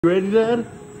You ready, Dad?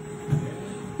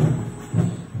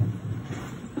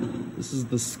 This is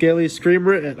the Scaly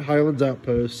Screamer at Highlands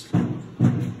Outpost.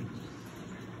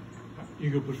 You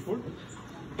go push forward.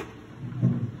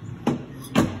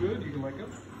 Good, you can let go.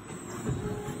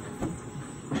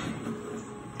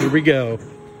 Here we go.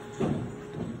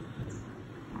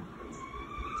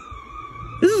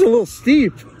 This is a little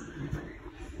steep.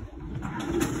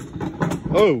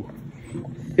 Oh.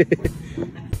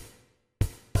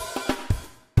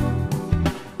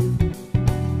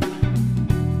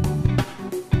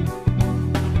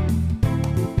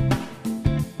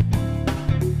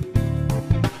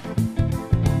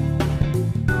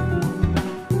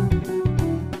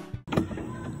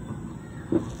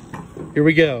 Here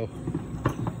we go.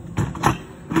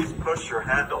 Please push your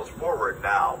handles forward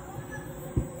now.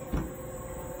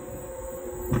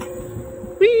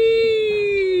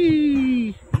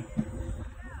 Whee!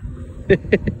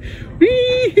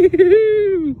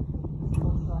 Whee!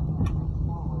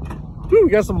 Ooh, we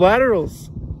got some laterals.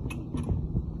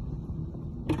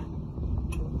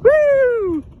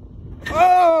 Woo!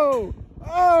 Oh!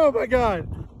 Oh my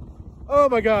god! Oh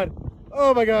my god!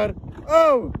 Oh my god!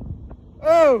 Oh!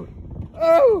 Oh!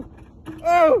 Oh!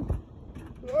 Oh!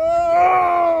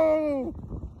 Oh!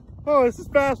 Oh, this is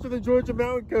faster than Georgia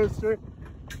Mountain Coaster.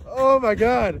 Oh my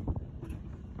god.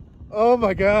 Oh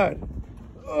my god.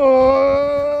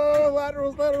 Oh!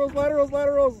 Laterals, laterals, laterals,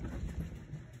 laterals.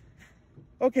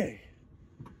 Okay.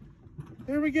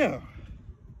 There we go.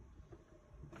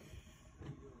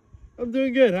 I'm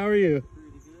doing good. How are you?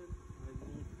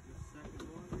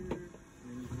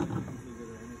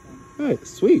 All right,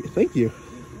 sweet. Thank you.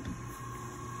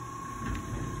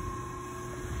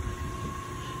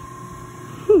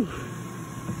 Whew.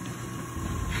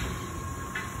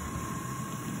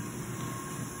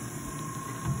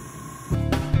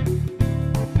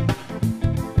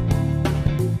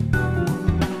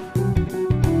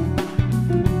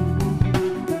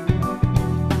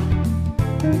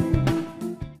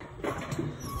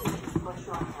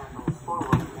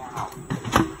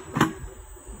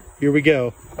 Here we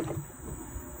go.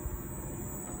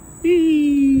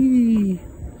 Whee!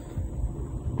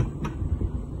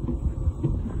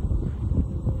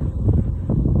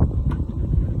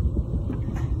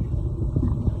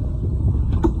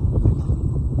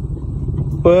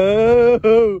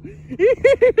 Whoa!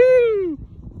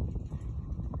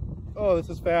 Oh, this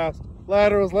is fast.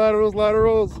 Laterals, laterals,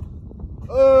 laterals.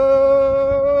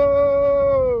 Oh!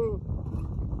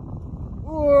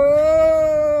 Whoa!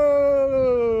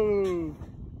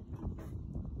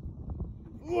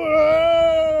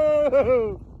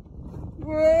 Whoa!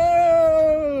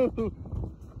 Whoa!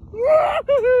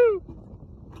 Woo-hoo!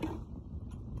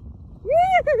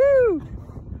 Woo-hoo!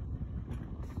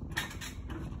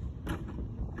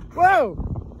 Whoa!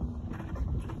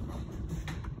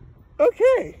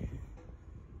 Okay.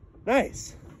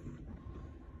 Nice.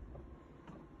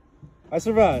 I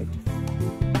survived.